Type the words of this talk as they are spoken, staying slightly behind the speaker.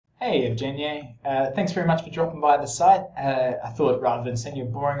Hey Evgeny, thanks very much for dropping by the site. I thought rather than send you a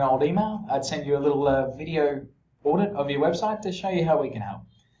boring old email, I'd send you a little video audit of your website to show you how we can help.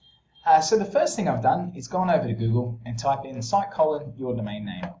 So the first thing I've done is gone over to Google and type in site colon your domain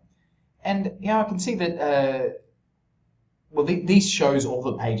name. And I can see that, these shows all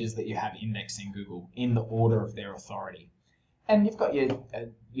the pages that you have indexed in Google in the order of their authority. And you've got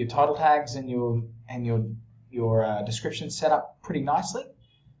your title tags and your description set up pretty nicely.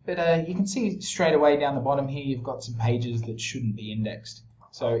 But you can see straight away down the bottom here, you've got some pages that shouldn't be indexed.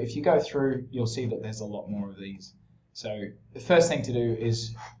 So if you go through, you'll see that there's a lot more of these. So the first thing to do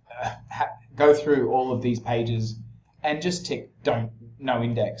is go through all of these pages and just tick no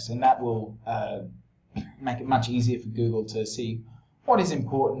index, and that will make it much easier for Google to see what is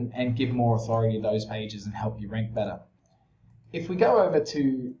important and give more authority to those pages and help you rank better. If we go over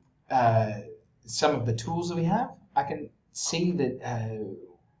to some of the tools that we have, I can see that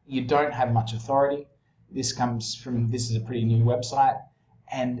you don't have much authority. This is a pretty new website,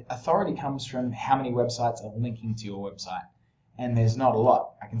 and authority comes from how many websites are linking to your website. And there's not a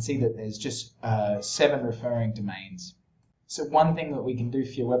lot. I can see that there's just 7 referring domains. So one thing that we can do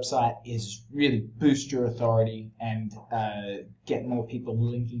for your website is really boost your authority and get more people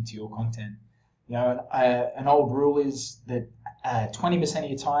linking to your content. An old rule is that 20% of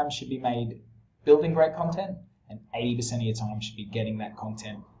your time should be made building great content, and 80% of your time should be getting that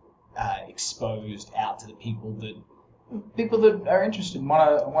content exposed out to the people that are interested and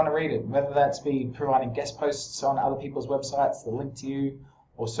want to read it, whether that's be providing guest posts on other people's websites that link to you,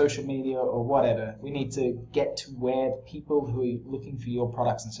 or social media, or whatever. We need to get to where people who are looking for your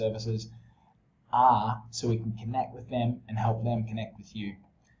products and services are, so we can connect with them and help them connect with you.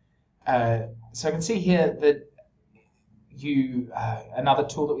 So I can see here that another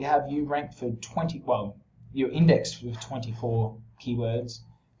tool that we have, you ranked for you're indexed with 24 keywords,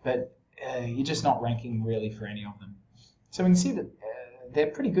 but you're just not ranking really for any of them. So we can see that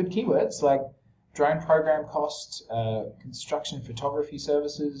they're pretty good keywords, like drone program costs, construction photography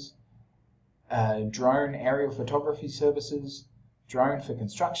services, drone aerial photography services, drone for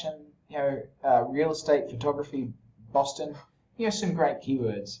construction, real estate photography, Boston, some great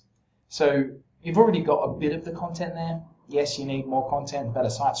keywords. So you've already got a bit of the content there. Yes, you need more content, better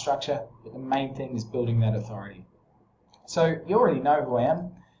site structure, but the main thing is building that authority. So you already know who I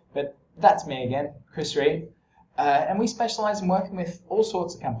am, but that's me again, Chris Reed. And we specialize in working with all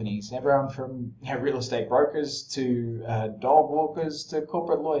sorts of companies, everyone from real estate brokers to dog walkers to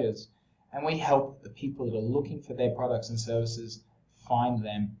corporate lawyers. And we help the people that are looking for their products and services find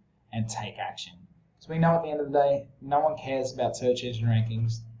them and take action. So we know at the end of the day, no one cares about search engine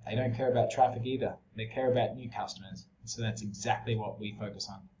rankings. They don't care about traffic either. They care about new customers. So that's exactly what we focus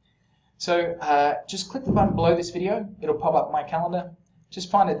on. So just click the button below this video. It'll pop up my calendar. Just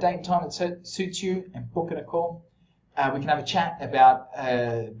find a date and time that suits you and book in a call. We can have a chat about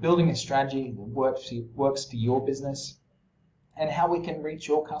building a strategy that works for your business and how we can reach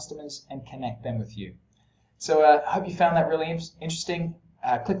your customers and connect them with you. So I hope you found that really interesting.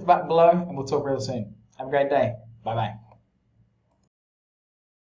 Click the button below and we'll talk real soon. Have a great day. Bye-bye.